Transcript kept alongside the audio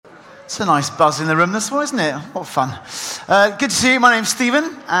It's a nice buzz in the room this morning, isn't it? What fun. Good to see you. My name's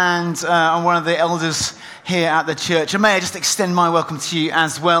Stephen, and I'm one of the elders here at the church. And may I just extend my welcome to you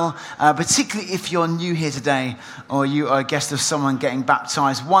as well, particularly if you're new here today or you are a guest of someone getting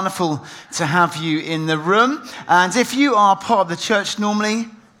baptized. Wonderful to have you in the room. And if you are part of the church normally,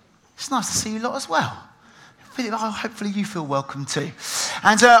 it's nice to see you lot as well. Hopefully you feel welcome too.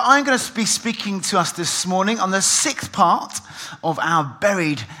 And I'm going to be speaking to us this morning on the sixth part of our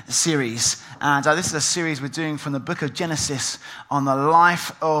Buried series. And this is a series we're doing from the book of Genesis on the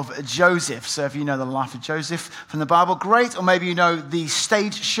life of Joseph. So if you know the life of Joseph from the Bible, great. Or maybe you know the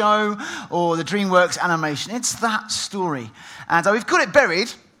stage show or the DreamWorks animation. It's that story. And we've called it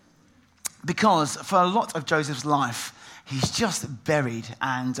Buried because for a lot of Joseph's life, he's just buried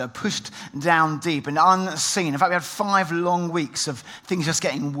and pushed down deep and unseen. In fact, we had 5 long weeks of things just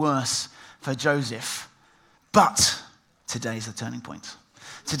getting worse for Joseph. But today's the turning point.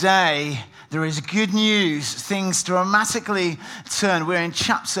 Today, there is good news. Things dramatically turn. We're in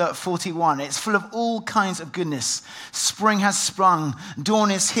chapter 41. It's full of all kinds of goodness. Spring has sprung.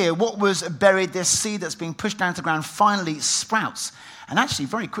 Dawn is here. What was buried, this seed that's being pushed down to the ground, finally sprouts. And actually,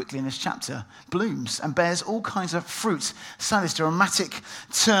 very quickly in this chapter, blooms and bears all kinds of fruit. So this dramatic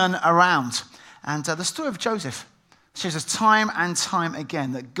turn around. And the story of Joseph shows us time and time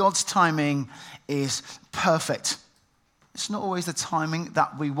again that God's timing is perfect. It's not always the timing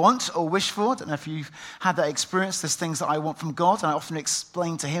that we want or wish for. I don't know if you've had that experience. There's things that I want from God, and I often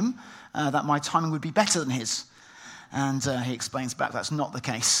explain to him that my timing would be better than his. And he explains back that's not the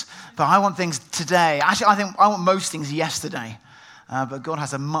case. But I want things today. Actually, I think I want most things yesterday. But God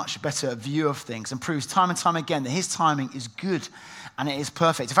has a much better view of things and proves time and time again that his timing is good and it is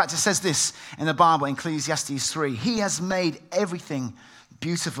perfect. In fact, it says this in the Bible, in Ecclesiastes 3. He has made everything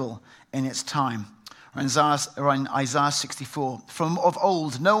beautiful in its time. Or in Isaiah 64. From of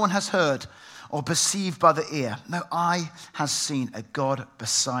old, no one has heard or perceived by the ear. No eye has seen a God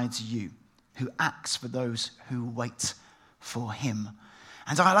besides you who acts for those who wait for him.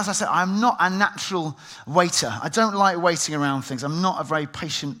 And as I said, I'm not a natural waiter. I don't like waiting around things. I'm not a very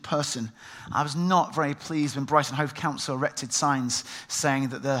patient person. I was not very pleased when Brighton Hove Council erected signs saying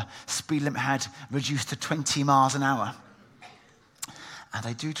that the speed limit had reduced to 20 miles an hour. And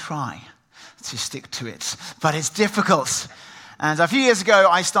they do try to stick to it, but it's difficult. And a few years ago,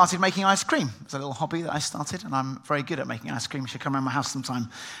 I started making ice cream. It's a little hobby that I started, and I'm very good at making ice cream. You should come around my house sometime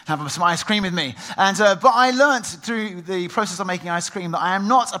and have some ice cream with me. And but I learnt through the process of making ice cream that I am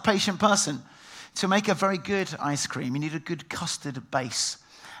not a patient person. To make a very good ice cream, you need a good custard base.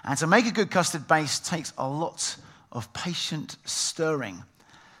 And to make a good custard base takes a lot of patient stirring.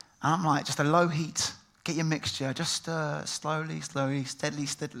 And I'm like, just a low heat, get your mixture, just stir slowly,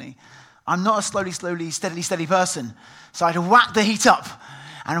 steadily. I'm not a slowly, steady person. So I had to whack the heat up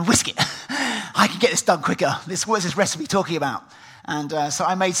and whisk it. I can get this done quicker. What is this recipe talking about? And so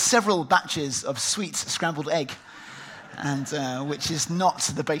I made several batches of sweet scrambled egg, and which is not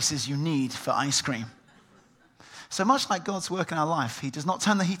the basis you need for ice cream. So much like God's work in our life, he does not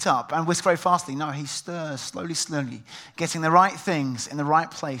turn the heat up and whisk very fastly. No, he stirs slowly, getting the right things in the right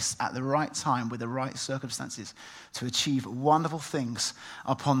place at the right time with the right circumstances to achieve wonderful things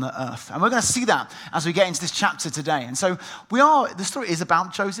upon the earth. And we're going to see that as we get into this chapter today. And so the story is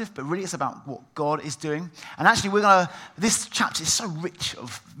about Joseph, but really it's about what God is doing. And actually this chapter is so rich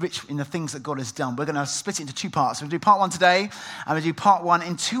in the things that God has done. We're going to split it into 2 parts. We're going to do part 1 today, and we'll do part 1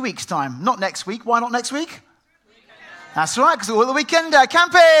 in 2 weeks' time. Not next week. Why not next week? That's right, because we're all the weekend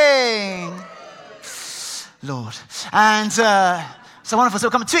camping. Lord. And so wonderful. So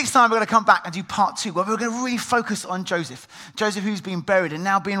come 2 weeks' time, we're going to come back and do part 2, where we're going to really focus on Joseph. Joseph who's been buried and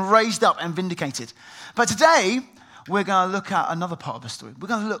now being raised up and vindicated. But today, we're going to look at another part of the story. We're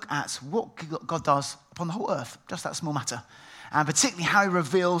going to look at what God does upon the whole earth, just that small matter. And particularly how he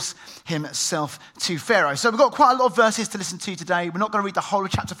reveals himself to Pharaoh. So we've got quite a lot of verses to listen to today. We're not going to read the whole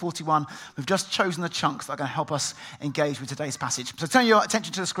of chapter 41. We've just chosen the chunks that are going to help us engage with today's passage. So turn your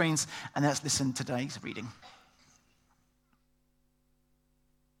attention to the screens and let's listen to today's reading.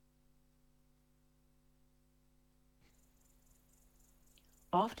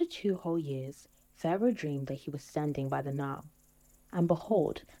 After 2 whole years, Pharaoh dreamed that he was standing by the Nile. And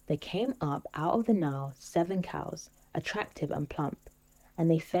behold, there came up out of the Nile 7 cows, attractive and plump, and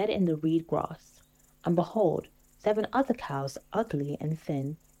they fed in the reed grass. And behold, 7 other cows, ugly and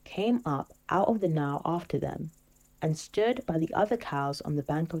thin, came up out of the Nile after them, and stood by the other cows on the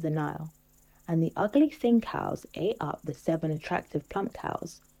bank of the Nile. And the ugly thin cows ate up the 7 attractive plump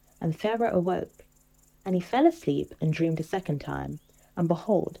cows. And Pharaoh awoke, and he fell asleep and dreamed a second time. And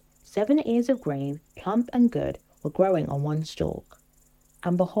behold, 7 ears of grain, plump and good, were growing on one stalk.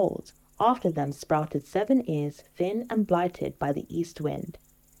 And behold, after them sprouted 7 ears, thin and blighted by the east wind.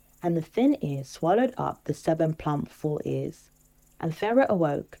 And the thin ears swallowed up the 7 plump full ears. And Pharaoh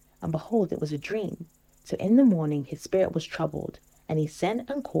awoke, and behold, it was a dream. So in the morning his spirit was troubled, and he sent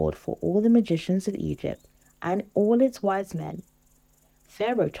and called for all the magicians of Egypt, and all its wise men.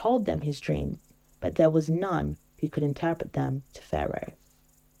 Pharaoh told them his dreams, but there was none who could interpret them to Pharaoh.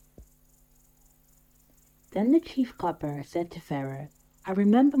 Then the chief cupbearer said to Pharaoh, I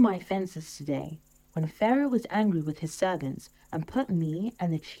remember my offenses today, when Pharaoh was angry with his servants, and put me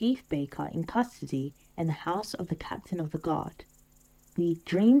and the chief baker in custody in the house of the captain of the guard. We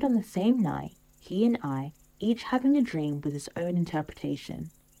dreamed on the same night, he and I, each having a dream with his own interpretation.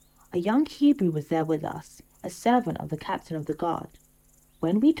 A young Hebrew was there with us, a servant of the captain of the guard.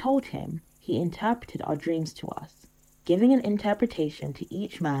 When we told him, he interpreted our dreams to us, giving an interpretation to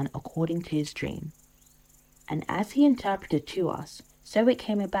each man according to his dream. And as he interpreted to us, so it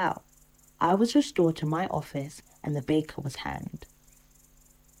came about. I was restored to my office, and the baker was hanged.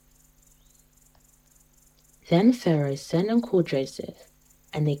 Then Pharaoh sent and called Joseph,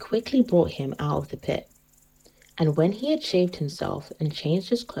 and they quickly brought him out of the pit. And when he had shaved himself and changed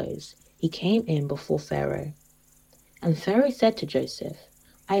his clothes, he came in before Pharaoh. And Pharaoh said to Joseph,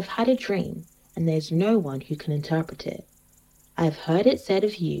 I have had a dream, and there is no one who can interpret it. I have heard it said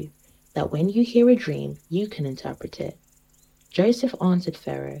of you, that when you hear a dream, you can interpret it. Joseph answered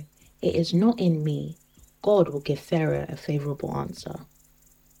Pharaoh, It is not in me. God will give Pharaoh a favorable answer.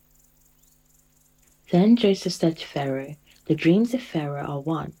 Then Joseph said to Pharaoh, The dreams of Pharaoh are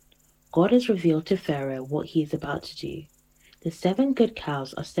one. God has revealed to Pharaoh what he is about to do. The 7 good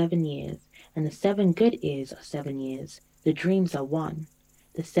cows are 7 years, and the 7 good ears are 7 years. The dreams are one.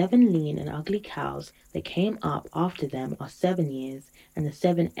 The 7 lean and ugly cows that came up after them are 7 years, and the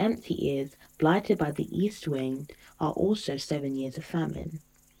 7 empty ears, blighted by the east wind, are also 7 years of famine.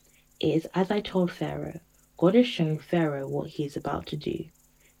 It is as I told Pharaoh. God has shown Pharaoh what he is about to do.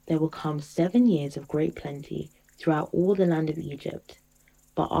 There will come 7 years of great plenty throughout all the land of Egypt.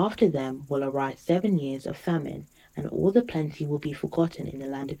 But after them will arise 7 years of famine, and all the plenty will be forgotten in the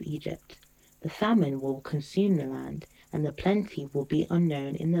land of Egypt. The famine will consume the land, and the plenty will be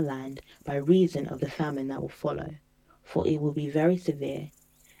unknown in the land by reason of the famine that will follow, for it will be very severe.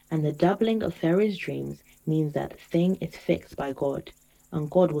 And the doubling of Pharaoh's dreams means that the thing is fixed by God, and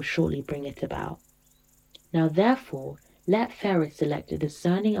God will shortly bring it about. Now therefore, let Pharaoh select a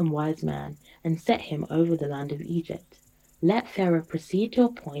discerning and wise man, and set him over the land of Egypt. Let Pharaoh proceed to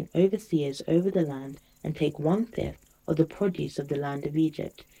appoint overseers over the land, and take 1/5 of the produce of the land of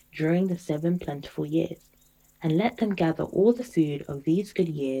Egypt during the 7 plentiful years. And let them gather all the food of these good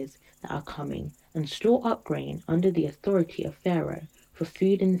years that are coming, and store up grain under the authority of Pharaoh for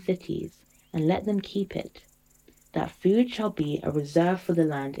food in the cities, and let them keep it. That food shall be a reserve for the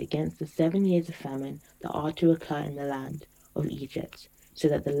land against the 7 years of famine that are to occur in the land of Egypt, so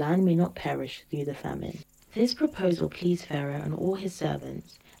that the land may not perish through the famine. This proposal pleased Pharaoh and all his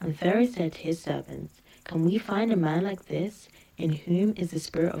servants, and Pharaoh said to his servants, Can we find a man like this, in whom is the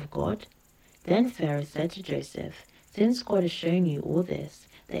Spirit of God? Then Pharaoh said to Joseph, Since God has shown you all this,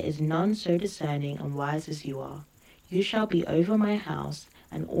 there is none so discerning and wise as you are. You shall be over my house,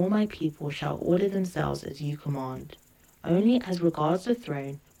 and all my people shall order themselves as you command. Only as regards the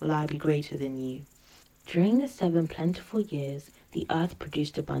throne will I be greater than you. During the 7 plentiful years, the earth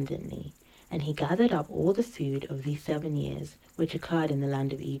produced abundantly, and he gathered up all the food of these 7 years, which occurred in the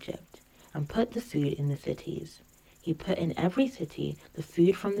land of Egypt, and put the food in the cities. He put in every city the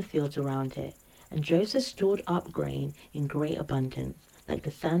food from the fields around it, and Joseph stored up grain in great abundance, like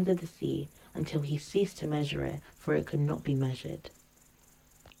the sands of the sea, until he ceased to measure it, for it could not be measured.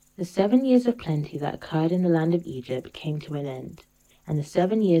 The 7 years of plenty that occurred in the land of Egypt came to an end, and the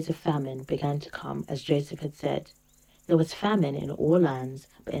 7 years of famine began to come, as Joseph had said. There was famine in all lands,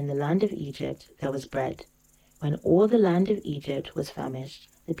 but in the land of Egypt there was bread. When all the land of Egypt was famished,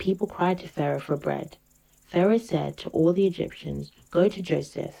 the people cried to Pharaoh for bread. Pharaoh said to all the Egyptians, Go to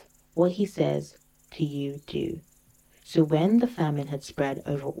Joseph. What he says to you, do. So when the famine had spread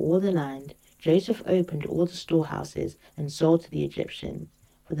over all the land, Joseph opened all the storehouses and sold to the Egyptians,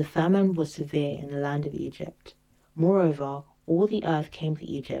 for the famine was severe in the land of Egypt. Moreover, all the earth came to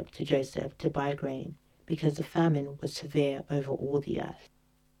Egypt to Joseph to buy grain, because the famine was severe over all the earth.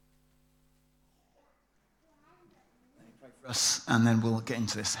 For us, and then we'll get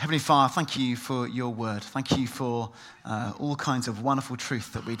into this. Heavenly Father, thank you for your word. Thank you for all kinds of wonderful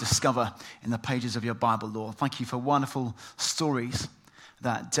truth that we discover in the pages of your Bible, Lord. Thank you for wonderful stories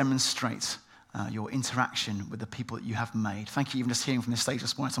that demonstrate your interaction with the people that you have made. Thank you, even just hearing from this stage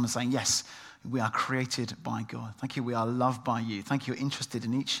this morning, someone saying, yes, we are created by God. Thank you, we are loved by you. Thank you, you're interested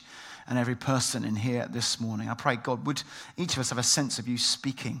in each and every person in here this morning. I pray, God, would each of us have a sense of you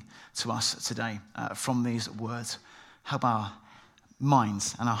speaking to us today from these words. Help our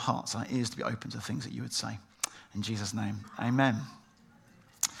minds and our hearts and our ears to be open to the things that you would say. In Jesus' name, amen.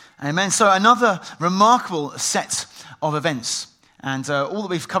 Amen. So another remarkable set of events. And all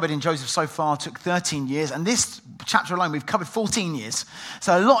that we've covered in Joseph so far took 13 years. And this chapter alone, we've covered 14 years.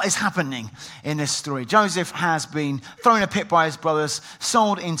 So a lot is happening in this story. Joseph has been thrown in a pit by his brothers,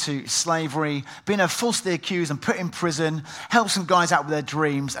 sold into slavery, been falsely accused and put in prison, helped some guys out with their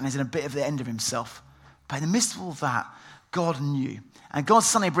dreams, and is in a bit of the end of himself. But in the midst of all that, God knew. And God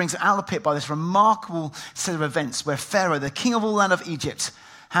suddenly brings him out of the pit by this remarkable set of events where Pharaoh, the king of all land of Egypt,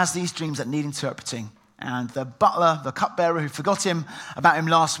 has these dreams that need interpreting. And the butler, the cupbearer who forgot about him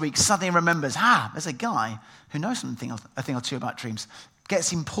last week, suddenly remembers, there's a guy who knows a thing or two about dreams.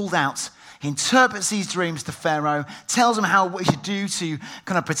 Gets him pulled out. He interprets these dreams to Pharaoh, tells him what he should do to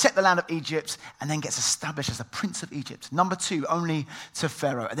kind of protect the land of Egypt, and then gets established as the prince of Egypt. Number 2, only to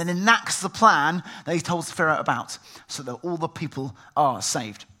Pharaoh. And then enacts the plan that he told Pharaoh about so that all the people are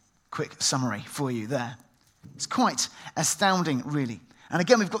saved. Quick summary for you there. It's quite astounding, really. And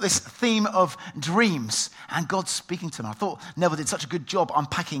again, we've got this theme of dreams and God speaking to them. I thought Neville did such a good job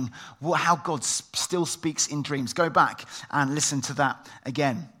unpacking how God still speaks in dreams. Go back and listen to that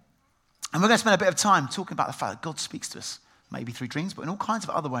again. And we're going to spend a bit of time talking about the fact that God speaks to us, maybe through dreams, but in all kinds of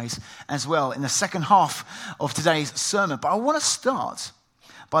other ways as well in the second half of today's sermon. But I want to start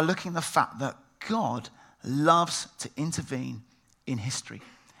by looking at the fact that God loves to intervene in history,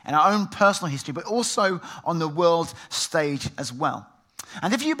 in our own personal history, but also on the world stage as well.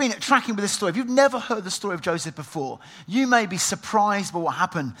 And if you've been tracking with this story, if you've never heard the story of Joseph before, you may be surprised by what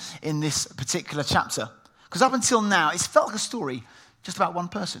happened in this particular chapter. Because up until now, it's felt like a story just about one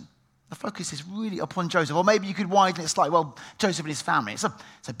person. The focus is really upon Joseph. Or maybe you could widen it slightly. Well, Joseph and his family. It's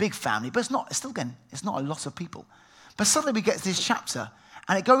a big family, but it's not a lot of people. But suddenly we get to this chapter,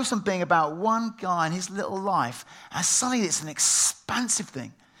 and it goes from being about one guy and his little life, and suddenly it's an expansive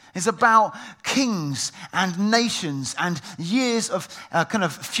thing. It's about kings and nations and years of kind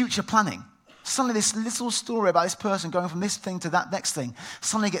of future planning. Suddenly this little story about this person going from this thing to that next thing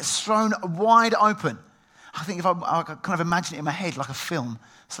suddenly gets thrown wide open. I think if I kind of imagine it in my head like a film,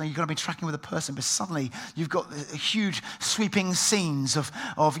 suddenly you're going to be tracking with a person, but suddenly you've got huge sweeping scenes of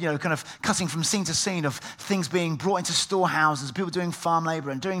kind of cutting from scene to scene of things being brought into storehouses, people doing farm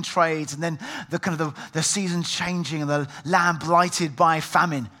labor and doing trades, and then the seasons changing and the land blighted by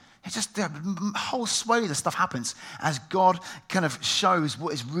famine. It's just the whole swathe of stuff happens as God kind of shows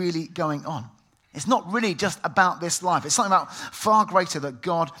what is really going on. It's not really just about this life. It's something about far greater that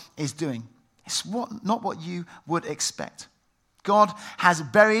God is doing. It's not what you would expect. God has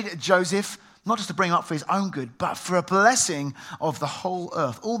buried Joseph, not just to bring him up for his own good, but for a blessing of the whole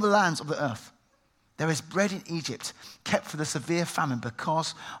earth, all the lands of the earth. There is bread in Egypt kept for the severe famine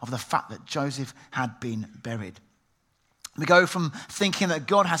because of the fact that Joseph had been buried. We go from thinking that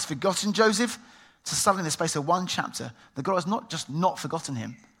God has forgotten Joseph to suddenly in the space of one chapter that God has not just not forgotten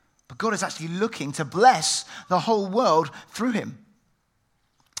him, but God is actually looking to bless the whole world through him.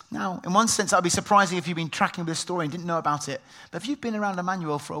 Now, in one sense, that would be surprising if you've been tracking with this story and didn't know about it. But if you've been around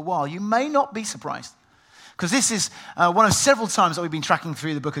Emmanuel for a while, you may not be surprised. Because this is one of several times that we've been tracking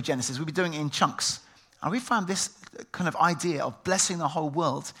through the book of Genesis. We've been doing it in chunks. And we found this kind of idea of blessing the whole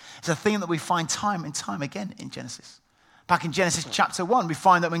world is a theme that we find time and time again in Genesis. Back in Genesis chapter 1, we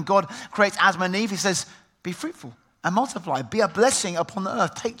find that when God creates Adam and Eve, he says, be fruitful and multiply, be a blessing upon the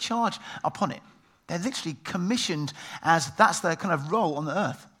earth, take charge upon it. They're literally commissioned as that's their kind of role on the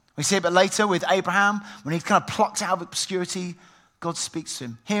earth. We see a bit later with Abraham, when he's kind of plucked out of obscurity, God speaks to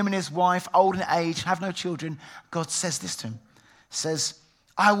him. Him and his wife, old in age, have no children. God says this to him. Says,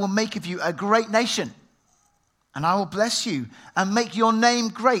 I will make of you a great nation, and I will bless you and make your name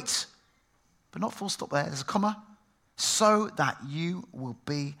great. But not full stop there, there's a comma. So that you will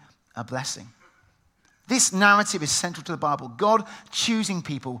be a blessing. This narrative is central to the Bible. God choosing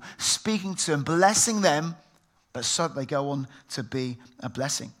people, speaking to them, blessing them, but so that they go on to be a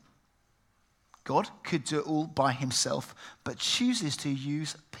blessing. God could do it all by himself, but chooses to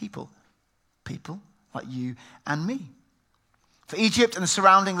use people like you and me. For Egypt and the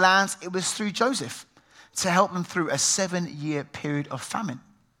surrounding lands, it was through Joseph to help them through a 7-year period of famine.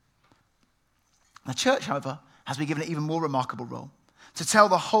 The church, however, has been given an even more remarkable role. To tell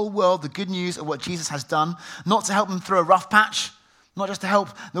the whole world the good news of what Jesus has done, not to help them through a rough patch, not just to help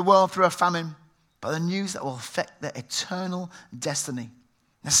the world through a famine, but the news that will affect their eternal destiny.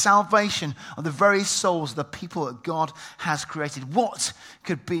 The salvation of the very souls of the people that God has created. What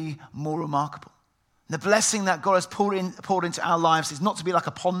could be more remarkable? The blessing that God has poured into our lives is not to be like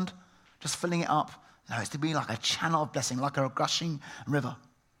a pond, just filling it up. No, it's to be like a channel of blessing, like a gushing river.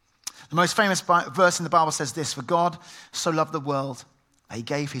 The most famous verse in the Bible says this: "For God so loved the world that he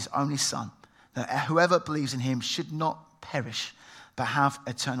gave his only son, that whoever believes in him should not perish, but have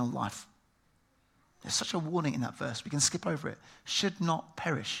eternal life." There's such a warning in that verse. We can skip over it. Should not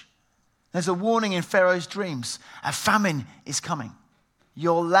perish. There's a warning in Pharaoh's dreams. A famine is coming.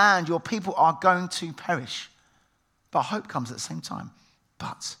 Your land, your people are going to perish. But hope comes at the same time.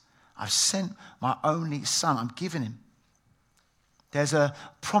 But I've sent my only son. I'm giving him. There's a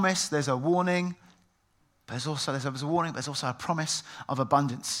promise. There's a warning. There's a warning, but there's also a promise of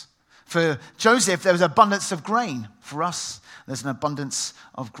abundance. For Joseph, there was abundance of grain. For us, there's an abundance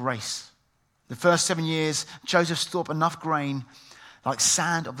of grace. The first 7 years, Joseph stored up enough grain, like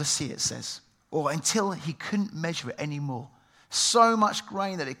sand of the sea, it says, or until he couldn't measure it anymore. So much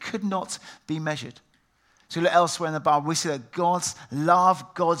grain that it could not be measured. So look elsewhere in the Bible, we see that God's love,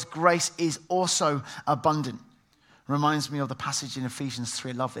 God's grace is also abundant. Reminds me of the passage in Ephesians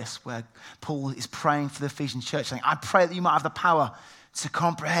 3, I love this, where Paul is praying for the Ephesian church, saying, I pray that you might have the power to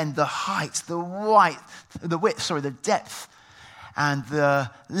comprehend the height, the depth, and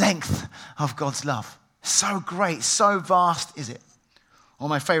the length of God's love. So great, so vast is it. One of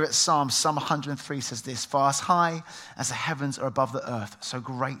my favorite Psalms, Psalm 103 says this: "For as high as the heavens are above the earth, so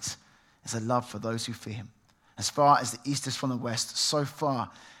great is the love for those who fear him. As far as the east is from the west, so far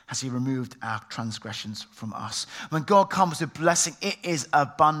has he removed our transgressions from us." When God comes with blessing, it is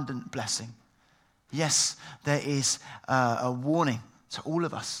abundant blessing. Yes, there is a warning to all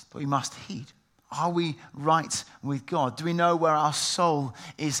of us that we must heed. Are we right with God? Do we know where our soul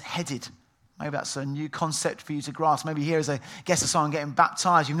is headed? Maybe that's a new concept for you to grasp. Maybe here as a guest of someone getting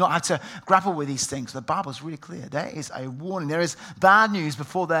baptized, you've not had to grapple with these things. The Bible's really clear. There is a warning. There is bad news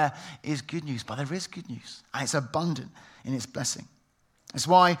before there is good news. But there is good news. And it's abundant in its blessing. It's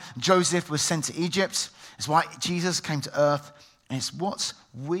why Joseph was sent to Egypt. It's why Jesus came to earth. And it's what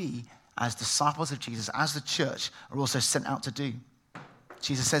we, as disciples of Jesus, as the church, are also sent out to do.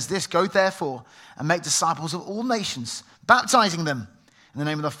 Jesus says this: "Go therefore and make disciples of all nations, baptizing them in the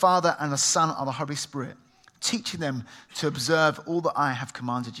name of the Father and the Son and of the Holy Spirit, teaching them to observe all that I have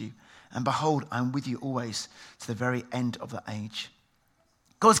commanded you. And behold, I am with you always to the very end of the age."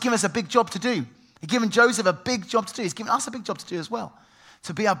 God's given us a big job to do. He's given Joseph a big job to do. He's given us a big job to do as well,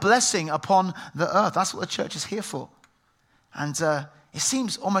 to be a blessing upon the earth. That's what the church is here for. And it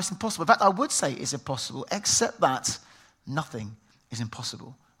seems almost impossible. In fact, I would say it's impossible, except that nothing is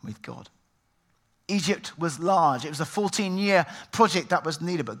impossible with God. Egypt was large. It was a 14-year project that was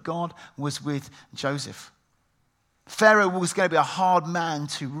needed, but God was with Joseph. Pharaoh was going to be a hard man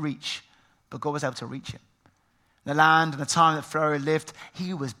to reach, but God was able to reach him. The land and the time that Pharaoh lived,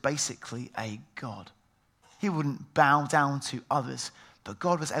 he was basically a god. He wouldn't bow down to others, but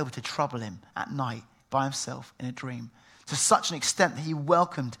God was able to trouble him at night by himself in a dream, to such an extent that he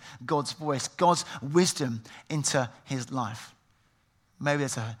welcomed God's voice, God's wisdom into his life. Maybe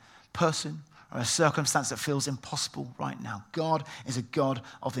there's a person or a circumstance that feels impossible right now. God is a God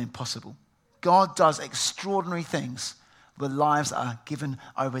of the impossible. God does extraordinary things with lives that are given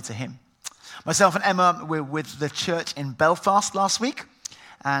over to him. Myself and Emma were with the church in Belfast last week,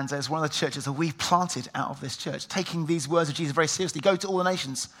 and it's one of the churches that we planted out of this church, taking these words of Jesus very seriously. Go to all the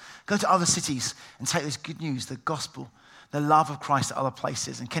nations, go to other cities, and take this good news, the gospel, the love of Christ at other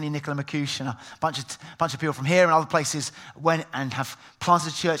places. And Kenny, Nicola McCouche and a bunch of people from here and other places went and have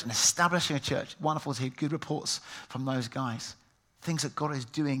planted a church and establishing a church. Wonderful to hear good reports from those guys. Things that God is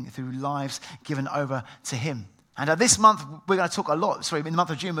doing through lives given over to him. And this month, we're going to talk a lot, in the month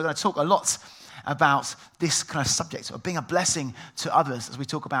of June, we're going to talk a lot about this kind of subject of being a blessing to others as we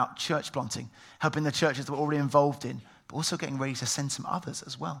talk about church planting, helping the churches that we're already involved in, but also getting ready to send some others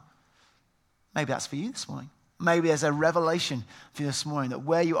as well. Maybe that's for you this morning. Maybe there's a revelation for you this morning that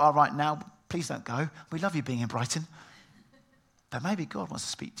where you are right now, please don't go. We love you being in Brighton. But maybe God wants to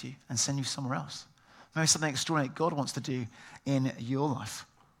speak to you and send you somewhere else. Maybe something extraordinary God wants to do in your life.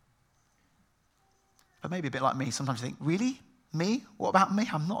 But maybe a bit like me, sometimes you think, really? Me? What about me?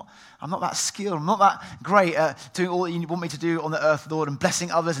 I'm not that skilled. I'm not that great at doing all that you want me to do on the earth, Lord, and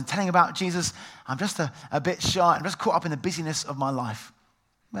blessing others and telling about Jesus. I'm just a bit shy. I'm just caught up in the busyness of my life.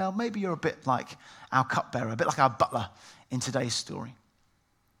 Well, maybe you're a bit like our cupbearer, a bit like our butler in today's story.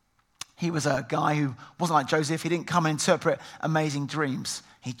 He was a guy who wasn't like Joseph. He didn't come and interpret amazing dreams.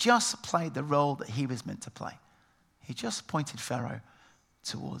 He just played the role that he was meant to play. He just pointed Pharaoh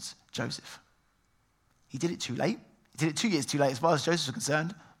towards Joseph. He did it too late. He did it 2 years too late as far as Joseph was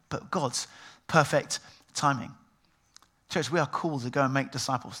concerned, but God's perfect timing. Church, we are called to go and make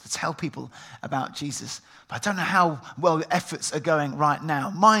disciples, to tell people about Jesus. But I don't know how well your efforts are going right now.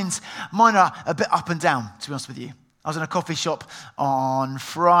 Mine are a bit up and down, to be honest with you. I was in a coffee shop on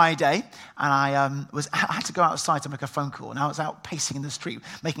Friday, and I had to go outside to make a phone call. And I was out pacing in the street,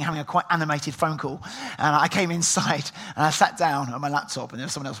 having a quite animated phone call. And I came inside, and I sat down on my laptop, and there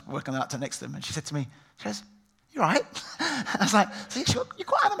was someone else working on the laptop next to them. And she said to me, she goes, "You all right?" I was like, "You're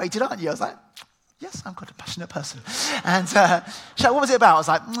quite animated, aren't you?" I was like, "Yes, I'm quite a passionate person." And she's like, "What was it about?" I was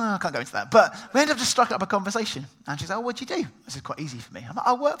like, "No, I can't go into that." But we ended up just striking up a conversation. And she's like, "Oh, what'd you do?" This is quite easy for me. I'm like,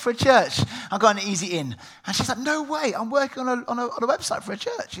 "I work for a church. I got an easy in." And she's like, "No way, I'm working on a website for a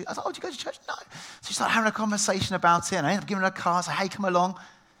church." I was like, "Oh, do you go to church?" "No." So she started having a conversation about it. And I ended up giving her a card. I said, "Hey, come along."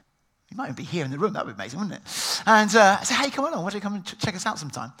 You might even be here in the room. That would be amazing, wouldn't it? And I said, "Hey, come along. Why don't you come and check us out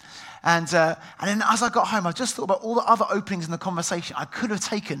sometime?" And then as I got home, I just thought about all the other openings in the conversation I could have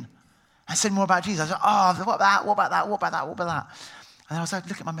taken and said more about Jesus. I was like, "Oh, what about that? What about that? What about that? What about that?" And then I was like,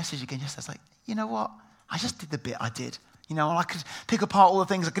 look at my message again yesterday. I was like, you know what? I just did the bit I did. And I could pick apart all the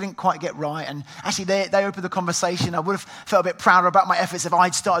things I didn't quite get right. And actually, they opened the conversation. I would have felt a bit prouder about my efforts if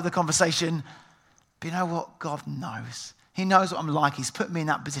I'd started the conversation. But you know what? God knows. He knows what I'm like. He's put me in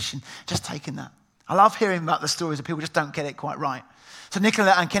that position, just taking that. I love hearing about the stories of people who just don't get it quite right. So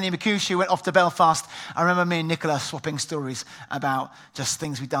Nicola and Kenny McCushi went off to Belfast. I remember me and Nicola swapping stories about just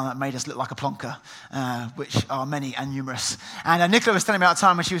things we'd done that made us look like a plonker, which are many and numerous. And Nicola was telling me about a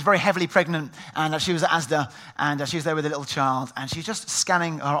time when she was very heavily pregnant, and she was at Asda, and she was there with a little child, and she was just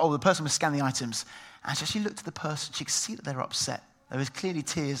scanning, the person was scanning the items, and so she looked at the person. She could see that they were upset. There was clearly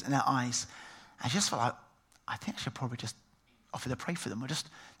tears in their eyes. And she just felt like, I think I should probably just offer to pray for them or just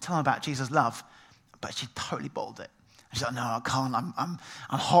tell them about Jesus' love. But she totally bottled it. She's like, "No, I can't. I'm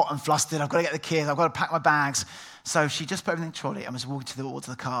hot and flustered. I've got to get the kids. I've got to pack my bags." So she just put everything in the trolley and was walking towards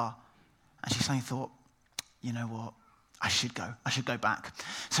the car. And she suddenly thought, you know what? I should go back.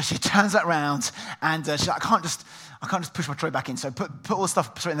 So she turns that around and she's like, I can't just push my trolley back in. So put all the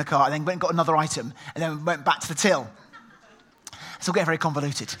stuff straight in the car and then went and got another item and then went back to the till. It's all getting very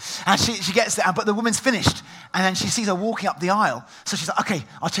convoluted. And she gets there, but the woman's finished. And then she sees her walking up the aisle. So she's like, okay,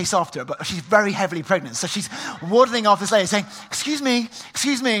 I'll chase after her. But she's very heavily pregnant. So she's waddling after this lady saying, excuse me.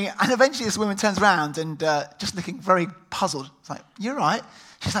 And eventually this woman turns around and just looking very puzzled. It's like, "You're right."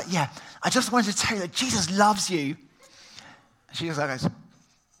 She's like, "Yeah, I just wanted to tell you that Jesus loves you." And she just goes,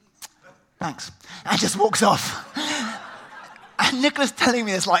 "Thanks." And just walks off. And Nicola's telling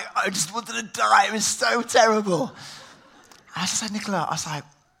me this like, I just wanted to die. It was so terrible. I just said, "Nicola," I was like,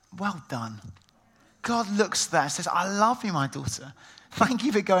 "Well done." God looks there and says, "I love you, my daughter. Thank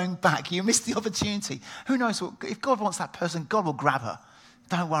you for going back. You missed the opportunity." Who knows what, if God wants that person, God will grab her.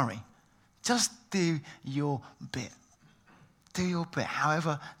 Don't worry. Just do your bit. Do your bit,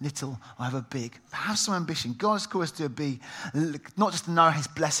 however little or however big. Have some ambition. God's called us to be, not just to know his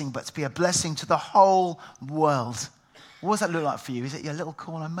blessing, but to be a blessing to the whole world. What does that look like for you? Is it your little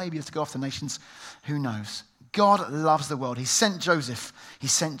corner? Maybe you have to go off the nations. Who knows? God loves the world. He sent Joseph. He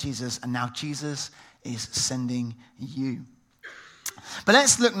sent Jesus. And now Jesus is sending you. But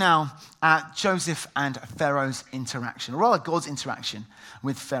let's look now at Joseph and Pharaoh's interaction, or rather God's interaction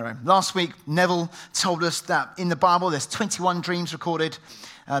with Pharaoh. Last week, Neville told us that in the Bible, there's 21 dreams recorded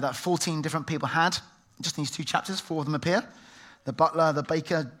that 14 different people had. Just in these 2 chapters, 4 of them appear. The butler, the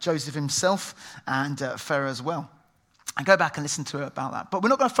baker, Joseph himself, and Pharaoh as well. And go back and listen to it about that. But we're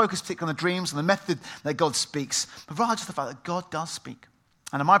not going to focus particularly on the dreams and the method that God speaks, but rather just the fact that God does speak.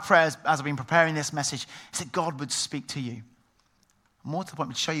 And my prayers, as I've been preparing this message, is that God would speak to you. More to the point,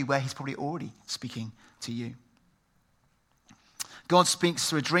 would show you where he's probably already speaking to you. God speaks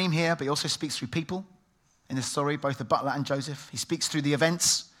through a dream here, but he also speaks through people in this story, both the butler and Joseph. He speaks through the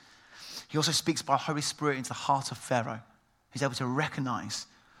events. He also speaks by the Holy Spirit into the heart of Pharaoh. He's able to recognize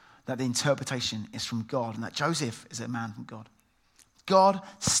that the interpretation is from God and that Joseph is a man from God. God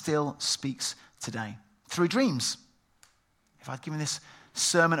still speaks today through dreams. If I'd given this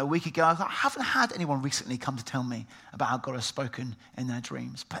sermon a week ago, I haven't had anyone recently come to tell me about how God has spoken in their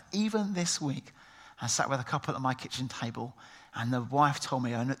dreams. But even this week, I sat with a couple at my kitchen table and the wife told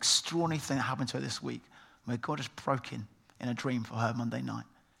me an extraordinary thing that happened to her this week where God just broke in a dream for her Monday night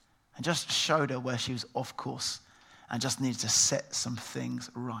and just showed her where she was off course and just needed to set some things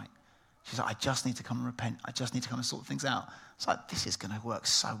right. She's like, I just need to come and repent. I just need to come and sort things out. It's like, this is going to work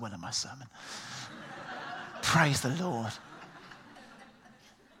so well in my sermon. Praise the Lord.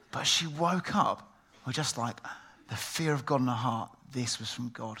 But she woke up with just like the fear of God in her heart. This was from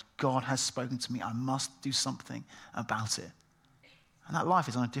God. God has spoken to me. I must do something about it. And that life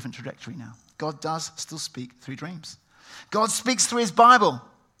is on a different trajectory now. God does still speak through dreams. God speaks through his Bible.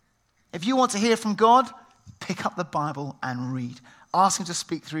 If you want to hear from God, pick up the Bible and read. Ask him to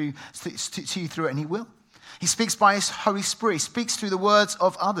speak to you through it, and he will. He speaks by his Holy Spirit. He speaks through the words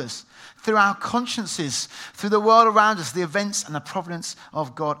of others, through our consciences, through the world around us, the events and the providence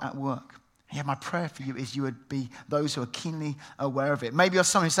of God at work. Yeah, my prayer for you is you would be those who are keenly aware of it. Maybe you're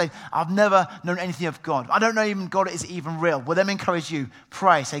someone who say, I've never known anything of God. I don't know even God is even real. Well, let me encourage you.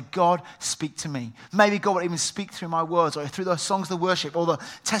 Pray. Say, God, speak to me. Maybe God will even speak through my words or through the songs of worship or the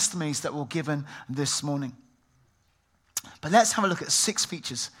testimonies that were given this morning. But let's have a look at 6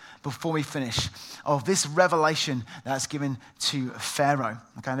 features before we finish of this revelation that's given to Pharaoh.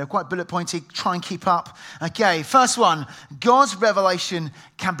 Okay, they're quite bullet pointed. Try and keep up. Okay, first one, God's revelation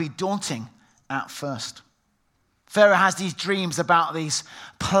can be daunting at first. Pharaoh has these dreams about these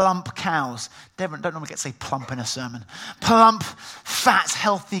plump cows. Don't normally get to say plump in a sermon. Plump, fat,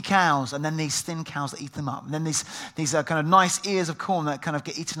 healthy cows, and then these thin cows that eat them up. And then these kind of nice ears of corn that kind of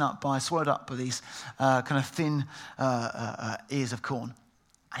get swallowed up by these kind of thin ears of corn.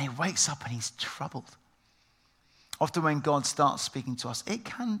 And he wakes up and he's troubled. Often when God starts speaking to us, it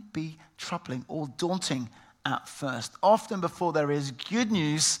can be troubling or daunting at first. Often before there is good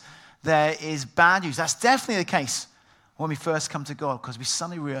news, there is bad news. That's definitely the case when we first come to God, because we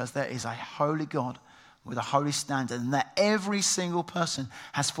suddenly realize there is a holy God with a holy standard and that every single person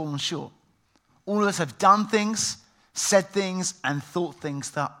has fallen short. All of us have done things, said things, and thought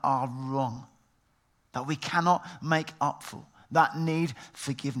things that are wrong, that we cannot make up for, that need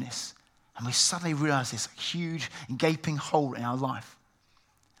forgiveness. And we suddenly realize this huge gaping hole in our life.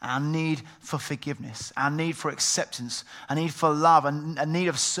 Our need for forgiveness, our need for acceptance, a need for love, and a need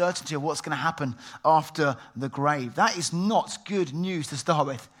of certainty of what's going to happen after the grave. That is not good news to start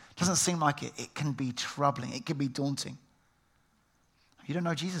with. It doesn't seem like it. It can be troubling. It can be daunting. If you don't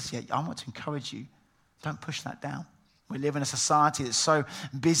know Jesus yet, I want to encourage you, don't push that down. We live in a society that's so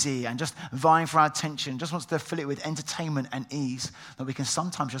busy and just vying for our attention, just wants to fill it with entertainment and ease, that we can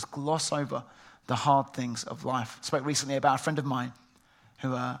sometimes just gloss over the hard things of life. I spoke recently about a friend of mine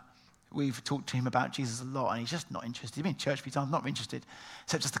who we've talked to him about Jesus a lot, and he's just not interested. He's been in church a few times, not interested.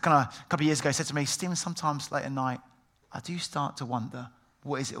 So just a couple of years ago, he said to me, Stephen, sometimes late at night, I do start to wonder,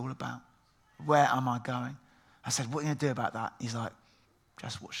 what is it all about? Where am I going? I said, what are you going to do about that? He's like,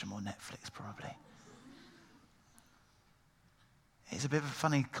 just watch some more Netflix, probably. It's a bit of a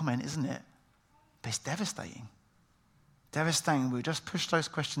funny comment, isn't it? But it's devastating. Devastating. We'll just push those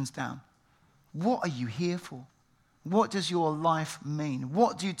questions down. What are you here for? What does your life mean?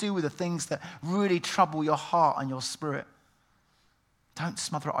 What do you do with the things that really trouble your heart and your spirit? Don't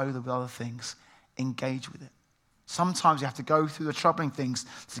smother it over with other things. Engage with it. Sometimes you have to go through the troubling things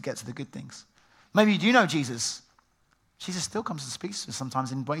to get to the good things. Maybe you do know Jesus. Jesus still comes and speaks to us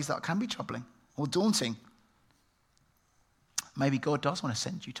sometimes in ways that can be troubling or daunting. Maybe God does want to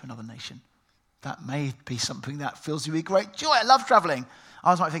send you to another nation. That may be something that fills you with great joy. I love traveling. I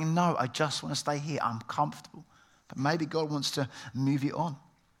was like thinking, no, I just want to stay here. I'm comfortable. But maybe God wants to move you on.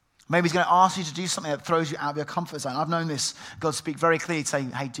 Maybe he's going to ask you to do something that throws you out of your comfort zone. I've known this. God speak very clearly,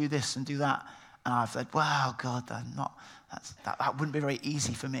 saying, hey, do this and do that. And I've said, wow, God, that wouldn't be very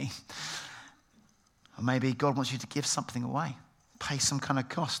easy for me. Or maybe God wants you to give something away, pay some kind of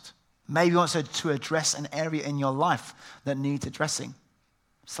cost. Maybe he wants to address an area in your life that needs addressing.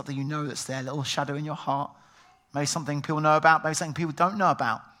 Something you know that's there, a little shadow in your heart. Maybe something people know about, maybe something people don't know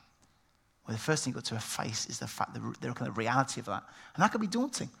about. Well, the first thing you've got to face is the fact that they're looking at the reality of that. And that could be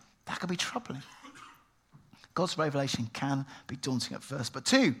daunting. That could be troubling. God's revelation can be daunting at first. But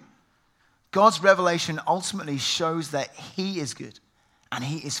 2, God's revelation ultimately shows that he is good and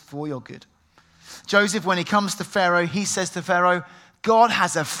he is for your good. Joseph, when he comes to Pharaoh, he says to Pharaoh, God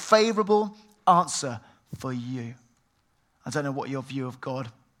has a favorable answer for you. I don't know what your view of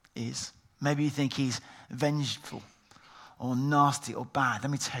God is. Maybe you think he's vengeful or nasty or bad. Let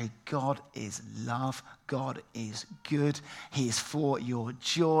me tell you, God is love. God is good. He is for your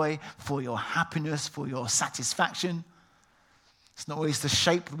joy, for your happiness, for your satisfaction. It's not always the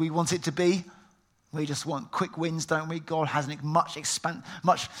shape that we want it to be. We just want quick wins, don't we? God has a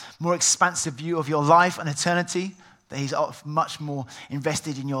much more expansive view of your life and eternity. That he's much more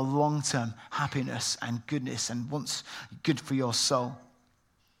invested in your long-term happiness and goodness and wants good for your soul.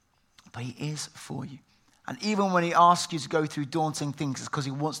 But he is for you. And even when he asks you to go through daunting things, it's because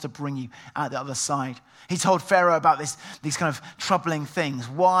he wants to bring you out the other side. He told Pharaoh about these kind of troubling things.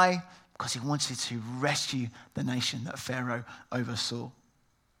 Why? Because he wanted to rescue the nation that Pharaoh oversaw.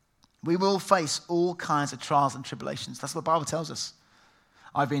 We will face all kinds of trials and tribulations. That's what the Bible tells us.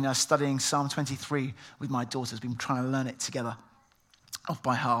 I've been studying Psalm 23 with my daughters, been trying to learn it together. off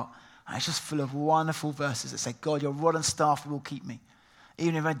by heart. And it's just full of wonderful verses that say, God, your rod and staff will keep me.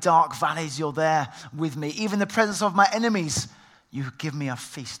 Even in my dark valleys, you're there with me. Even in the presence of my enemies, you give me a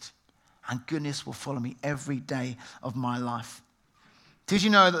feast. And goodness will follow me every day of my life. Did you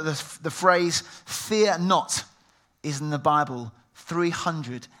know that the phrase, fear not, is in the Bible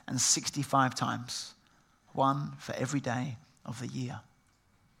 365 times? One for every day of the year.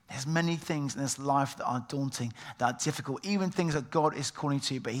 There's many things in this life that are daunting, that are difficult, even things that God is calling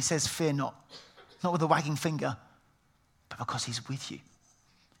to. But he says, fear not. Not with a wagging finger, but because he's with you.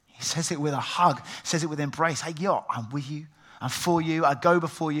 He says it with a hug, says it with embrace. Hey, yo, I'm with you. I'm for you. I go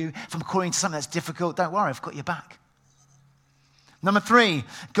before you. If I'm calling to something that's difficult, don't worry, I've got your back. Number 3,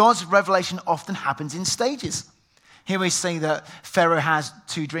 God's revelation often happens in stages. Here we see that Pharaoh has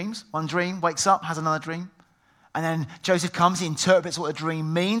 2 dreams. One dream, wakes up, has another dream. And then Joseph comes, he interprets what the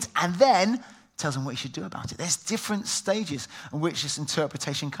dream means, and then tells him what he should do about it. There's different stages in which this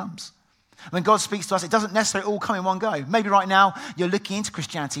interpretation comes. When God speaks to us, it doesn't necessarily all come in one go. Maybe right now you're looking into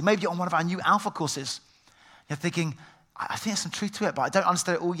Christianity. Maybe you're on one of our new Alpha courses. You're thinking, I think there's some truth to it, but I don't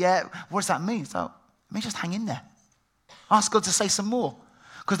understand it all yet. What does that mean? So let me just hang in there. Ask God to say some more.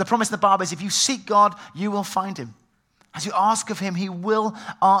 Because the promise in the Bible is if you seek God, you will find him. As you ask of him, he will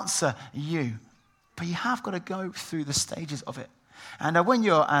answer you. But you have got to go through the stages of it. And when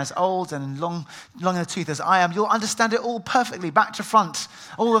you're as old and long in the tooth as I am, you'll understand it all perfectly, back to front.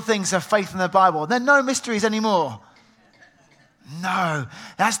 All the things of faith in the Bible. There are no mysteries anymore. No,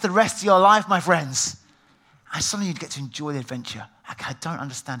 that's the rest of your life, my friends. And suddenly you get to enjoy the adventure. I don't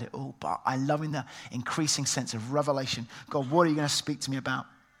understand it all, but I love in the increasing sense of revelation. God, what are you going to speak to me about?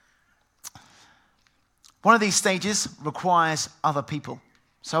 One of these stages requires other people.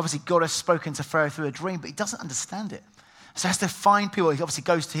 So obviously God has spoken to Pharaoh through a dream, but he doesn't understand it. So he has to find people. He obviously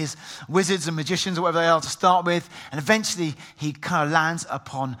goes to his wizards and magicians or whatever they are to start with. And eventually he kind of lands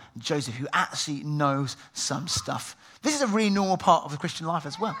upon Joseph, who actually knows some stuff. This is a really normal part of the Christian life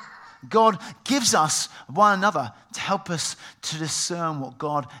as well. God gives us one another to help us to discern what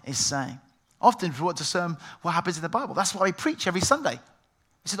God is saying. Often we want to discern what happens in the Bible. That's why we preach every Sunday.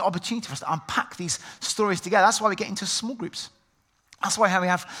 It's an opportunity for us to unpack these stories together. That's why we get into small groups. That's why we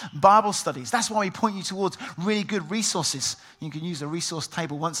have Bible studies. That's why we point you towards really good resources. You can use the resource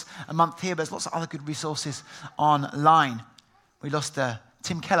table once a month here, but there's lots of other good resources online. We lost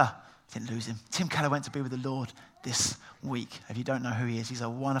Tim Keller. Didn't lose him. Tim Keller went to be with the Lord this week. If you don't know who he is, he's a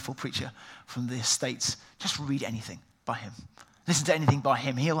wonderful preacher from the States. Just read anything by him. Listen to anything by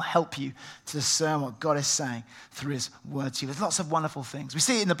him. He'll help you to discern what God is saying through his word to you. There's lots of wonderful things. We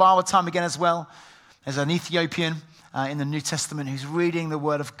see it in the Bible time again as well. There's an Ethiopian in the New Testament who's reading the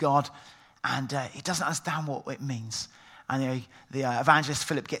word of God, and he doesn't understand what it means. And the evangelist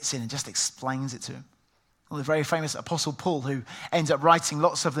Philip gets in and just explains it to him. Well, the very famous Apostle Paul, who ends up writing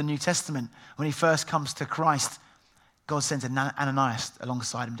lots of the New Testament, when he first comes to Christ, God sends Ananias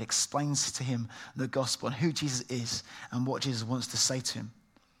alongside him and explains to him the gospel and who Jesus is and what Jesus wants to say to him.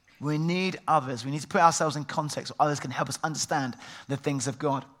 We need others. We need to put ourselves in context so others can help us understand the things of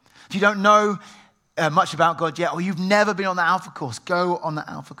God. If you don't know much about God yet, or you've never been on the Alpha course, go on the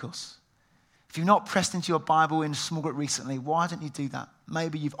Alpha course. If you've not pressed into your Bible in a small group recently, why don't you do that?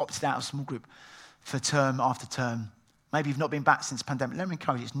 Maybe you've opted out of small group for term after term. Maybe you've not been back since the pandemic. Let me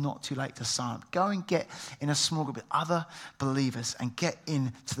encourage you, it's not too late to sign up. Go and get in a small group with other believers and get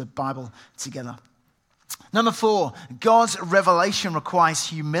into the Bible together. Number 4, God's revelation requires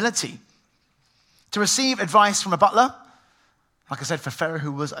humility. To receive advice from a butler, like I said, for Pharaoh,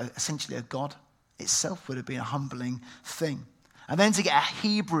 who was essentially a god, itself would have been a humbling thing. And then to get a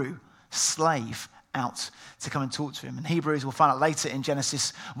Hebrew slave out to come and talk to him. And Hebrews, we'll find out later in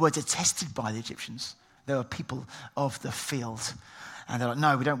Genesis, were detested by the Egyptians. They were people of the field. And they're like,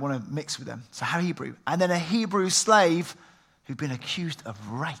 no, we don't want to mix with them. So have a Hebrew. And then a Hebrew slave who'd been accused of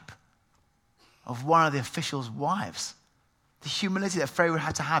rape of one of the officials' wives. The humility that Pharaoh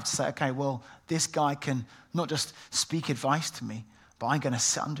had to have to say, okay, well, this guy can not just speak advice to me, but I'm going to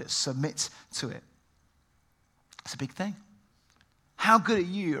sit under it, submit to it. It's a big thing. How good are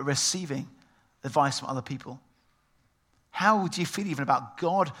you at receiving advice from other people? How do you feel even about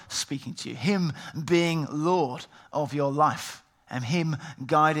God speaking to you? Him being Lord of your life and him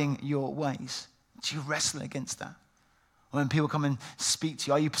guiding your ways. Do you wrestle against that? When people come and speak to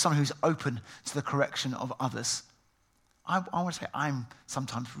you, are you someone who's open to the correction of others? I want to say I'm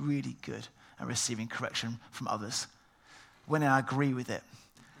sometimes really good at receiving correction from others when I agree with it.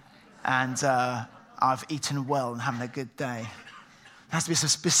 And I've eaten well and having a good day. There has to be a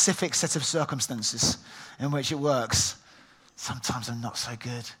specific set of circumstances in which it works. Sometimes I'm not so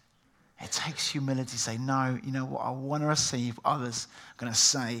good It takes humility to say, no, you know what? I want to receive what others are going to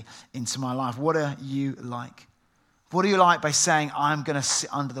say into my life. What are you like? What are you like by saying, I'm going to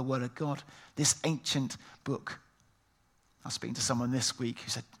sit under the word of God, this ancient book? I was speaking to someone this week who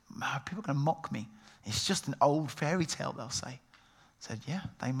said, people are going to mock me. It's just an old fairy tale, they'll say. I said, yeah,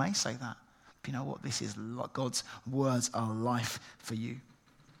 they may say that. But you know what? This is God's words are life for you.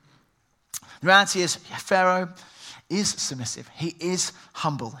 The reality is, Pharaoh is submissive. He is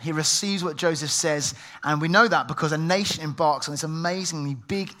humble. He receives what Joseph says. And we know that because a nation embarks on this amazingly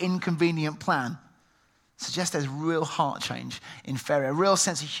big, inconvenient plan. Suggests there's real heart change in Pharaoh, a real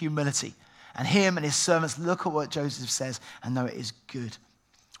sense of humility. And him and his servants look at what Joseph says and know it is good.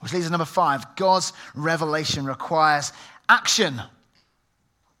 Which leads to number 5. God's revelation requires action.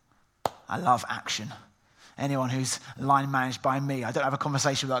 I love action. Anyone who's line managed by me, I don't have a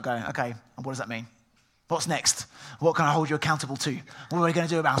conversation without going, okay, what does that mean? What's next? What can I hold you accountable to? What are we going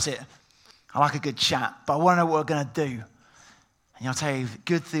to do about it? I like a good chat, but I want to know what we're going to do. And I'll tell you,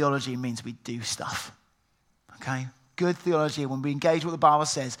 good theology means we do stuff. Okay? Good theology, when we engage what the Bible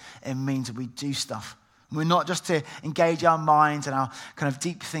says, it means that we do stuff. We're not just to engage our minds and our kind of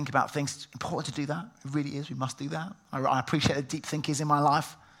deep think about things. It's important to do that. It really is. We must do that. I appreciate the deep thinkers in my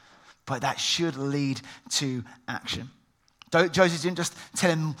life, but that should lead to action. Joseph didn't just tell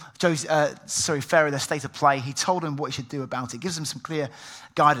him, Pharaoh, the state of play. He told him what he should do about it. Gives him some clear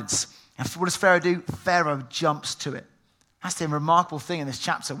guidance. And what does Pharaoh do? Pharaoh jumps to it. That's the remarkable thing in this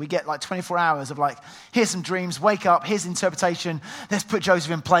chapter. We get like 24 hours of like, here's some dreams, wake up, here's the interpretation, let's put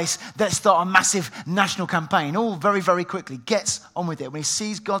Joseph in place, let's start a massive national campaign, all very, very quickly. Gets on with it. When he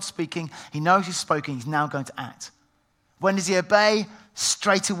sees God speaking, he knows he's spoken, he's now going to act. When does he obey?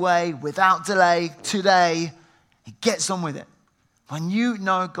 Straight away, without delay, today. He gets on with it. When you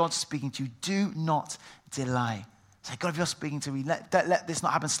know God's speaking to you, do not delay. Say, God, if you're speaking to me, let this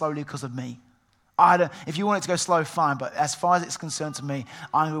not happen slowly because of me. If you want it to go slow, fine, but as far as it's concerned to me,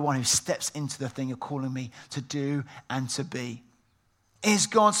 I'm the one who steps into the thing you're calling me to do and to be. Is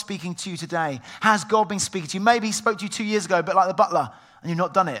God speaking to you today? Has God been speaking to you? Maybe he spoke to you 2 years ago, a bit like the butler, and you've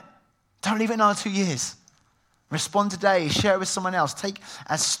not done it. Don't leave it another 2 years. Respond today, share it with someone else, take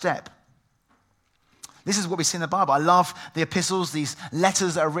a step. This is what we see in the Bible. I love the epistles, these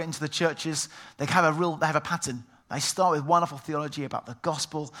letters that are written to the churches. They have a pattern. They start with wonderful theology about the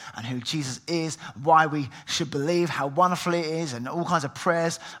gospel and who Jesus is, why we should believe, how wonderful it is, and all kinds of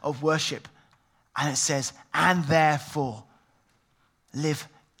prayers of worship. And it says, and therefore, live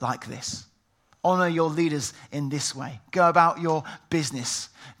like this. Honor your leaders in this way. Go about your business.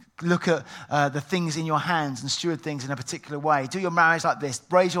 Look at the things in your hands and steward things in a particular way. Do your marriage like this.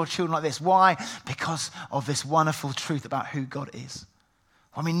 Raise your children like this. Why? Because of this wonderful truth about who God is.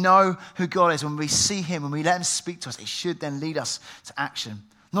 When we know who God is, when we see him, when we let him speak to us, it should then lead us to action.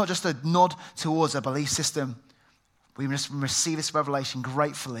 Not just a nod towards a belief system. We must receive this revelation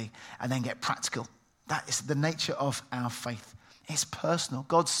gratefully and then get practical. That is the nature of our faith. It's personal.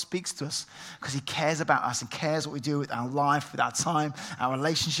 God speaks to us because he cares about us and cares what we do with our life, with our time, our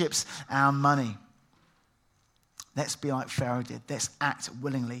relationships, our money. Let's be like Pharaoh did. Let's act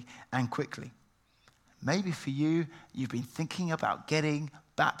willingly and quickly. Maybe for you, you've been thinking about getting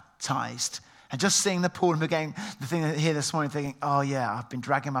baptized and just seeing the pool and again, the thing here this morning thinking, oh yeah, I've been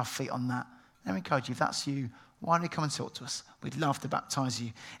dragging my feet on that. Let me encourage you, if that's you, why don't you come and talk to us? We'd love to baptize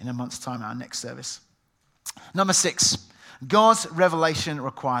you in a month's time at our next service. Number 6, God's revelation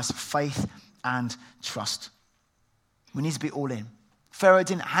requires faith and trust. We need to be all in. Pharaoh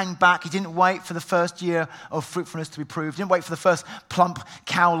didn't hang back. He didn't wait for the first year of fruitfulness to be proved. He didn't wait for the first plump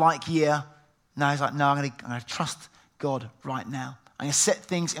cow-like year. No, he's like, no, I'm going to trust God right now. I'm going to set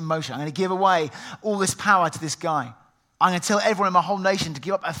things in motion. I'm going to give away all this power to this guy. I'm going to tell everyone in my whole nation to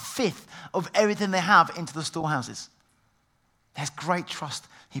give up 1/5 of everything they have into the storehouses. There's great trust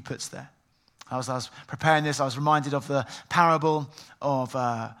he puts there. As I was preparing this, I was reminded of the parable of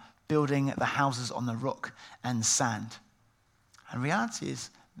building the houses on the rock and sand. And reality is,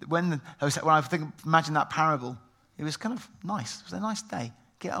 when I imagine that parable, it was kind of nice. It was a nice day.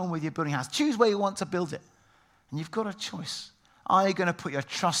 Get on with your building house. Choose where you want to build it. And you've got a choice. Are you going to put your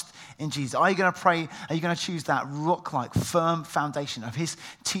trust in Jesus? Are you going to pray? Are you going to choose that rock-like, firm foundation of his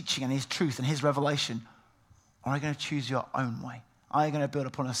teaching and his truth and his revelation? Or are you going to choose your own way? Are you going to build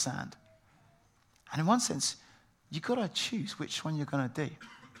upon a sand? And in one sense, you've got to choose which one you're going to do.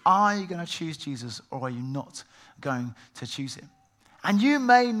 Are you going to choose Jesus or are you not going to choose him? And you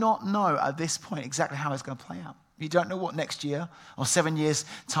may not know at this point exactly how it's going to play out. You don't know what next year or 7 years'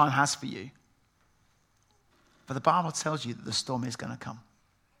 time has for you. But the Bible tells you that the storm is going to come.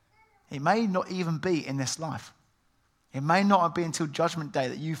 It may not even be in this life. It may not be until judgment day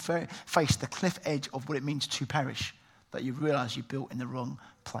that you face the cliff edge of what it means to perish, that you realize you built in the wrong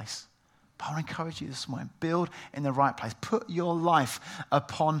place. But I want to encourage you this morning, build in the right place. Put your life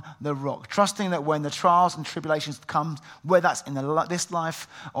upon the rock, trusting that when the trials and tribulations come, whether that's in this life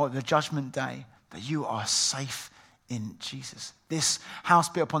or the judgment day, that you are safe in Jesus. This house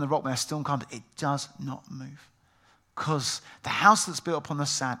built upon the rock, when a storm comes, it does not move. Because the house that's built upon the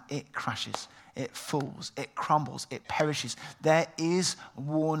sand, it crashes, it falls, it crumbles, it perishes. There is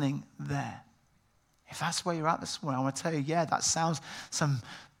warning there. If that's where you're at this morning, I want to tell you, yeah, that sounds some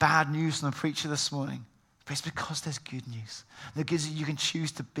bad news from the preacher this morning. But it's because there's good news. The good news that you can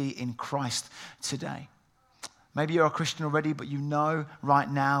choose to be in Christ today. Maybe you're a Christian already, but you know right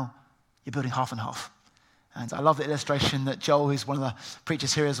now you're building half and half. And I love the illustration that Joel, who's one of the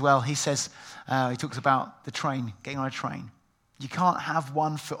preachers here as well, he says, he talks about the train, getting on a train. You can't have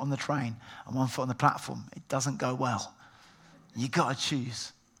one foot on the train and one foot on the platform. It doesn't go well. You got to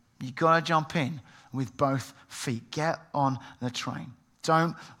choose. You got to jump in with both feet. Get on the train.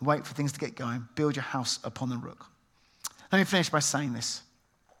 Don't wait for things to get going. Build your house upon the rock. Let me finish by saying this.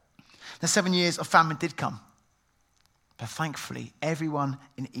 The 7 years of famine did come. But thankfully, everyone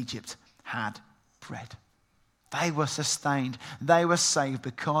in Egypt had bread. They were sustained. They were saved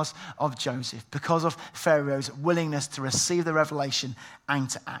because of Joseph, because of Pharaoh's willingness to receive the revelation and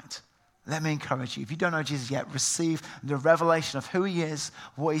to act. Let me encourage you, if you don't know Jesus yet, receive the revelation of who he is,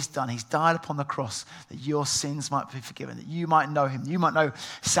 what he's done. He's died upon the cross that your sins might be forgiven, that you might know him, you might know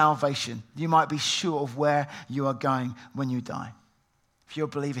salvation, you might be sure of where you are going when you die. If you're a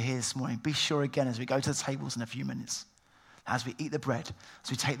believer here this morning, be sure again as we go to the tables in a few minutes, as we eat the bread,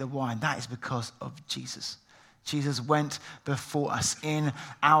 as we take the wine, that is because of Jesus. Jesus went before us in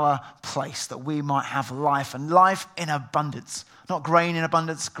our place that we might have life, and life in abundance. Not grain in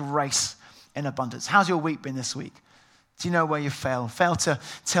abundance, grace in abundance. How's your week been this week? Do you know where you failed? Failed to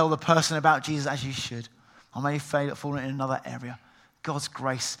tell the person about Jesus as you should. Or maybe failed at falling in another area. God's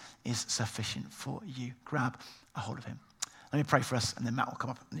grace is sufficient for you. Grab a hold of him. Let me pray for us, and then Matt will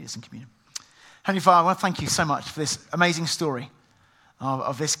come up and lead us in communion. Heavenly Father, I want to thank you so much for this amazing story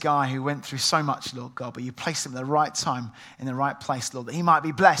of this guy who went through so much, Lord God, but you placed him at the right time, in the right place, Lord, that he might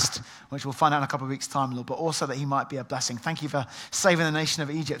be blessed, which we'll find out in a couple of weeks' time, Lord, but also that he might be a blessing. Thank you for saving the nation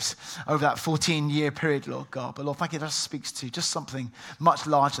of Egypt over that 14-year period, Lord God. But Lord, thank you that speaks to just something much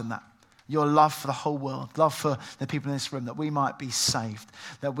larger than that. Your love for the whole world, love for the people in this room, that we might be saved,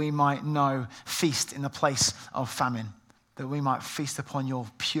 that we might know feast in the place of famine, that we might feast upon your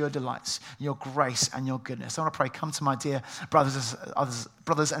pure delights, your grace and your goodness. I want to pray, come to my dear brothers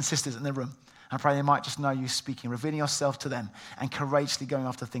and sisters in the room. I pray they might just know you speaking, revealing yourself to them and courageously going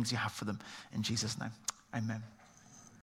after things you have for them. In Jesus' name, amen.